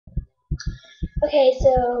Okay,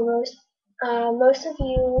 so most of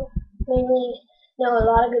you mainly know a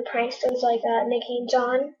lot of good pranksters like Nikki and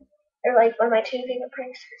John, are like one of my two favorite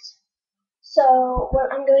pranksters. So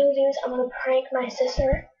what I'm going to do is I'm going to prank my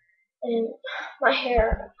sister, and my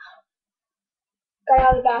hair got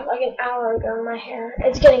out of the bath like an hour ago. My hair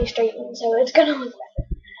it's getting straightened, so it's gonna look better.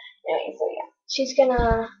 Anyway, so yeah,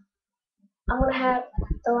 I'm gonna have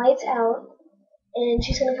the lights out, and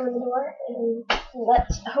she's gonna come in the door, and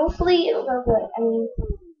let's hopefully it'll go good.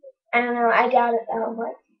 I don't know. I doubt it though,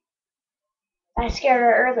 but I scared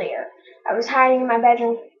her earlier. I was hiding in my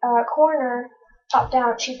bedroom corner, popped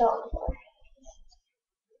out, she fell on the floor.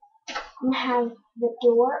 I'm gonna have the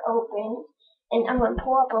door open, and I'm gonna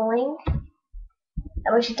pull up a link.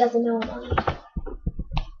 That way she doesn't know I'm on it.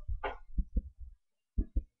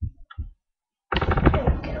 There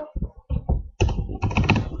we go.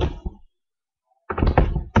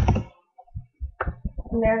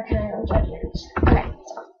 American Idol judges. Okay,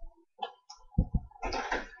 so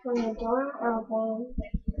when the door opens,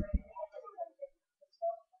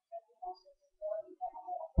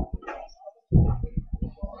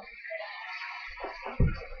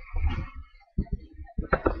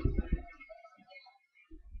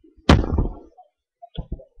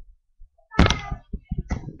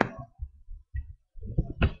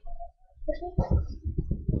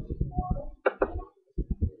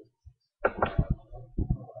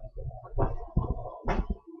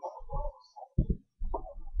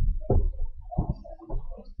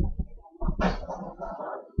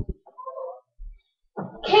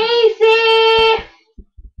 Casey!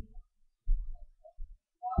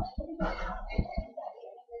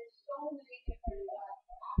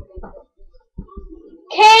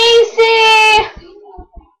 Casey!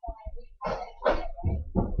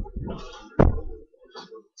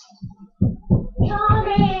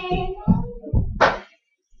 Coming!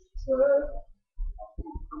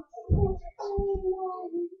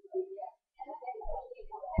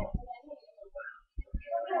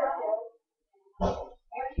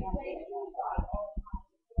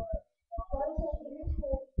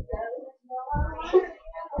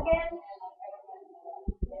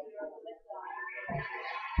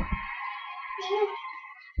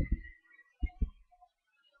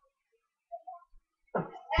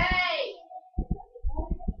 Hey!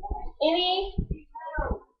 Amy?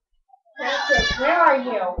 Patrick, where are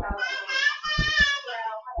you?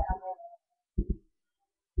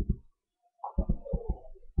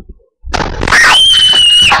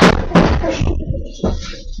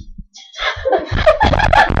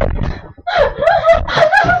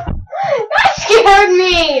 That scared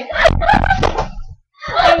me!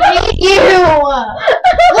 I hate you!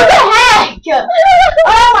 What the heck?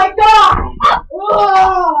 Oh my god!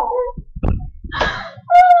 Whoa!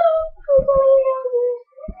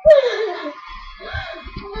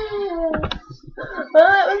 Well,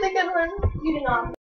 that was a good one. You did not.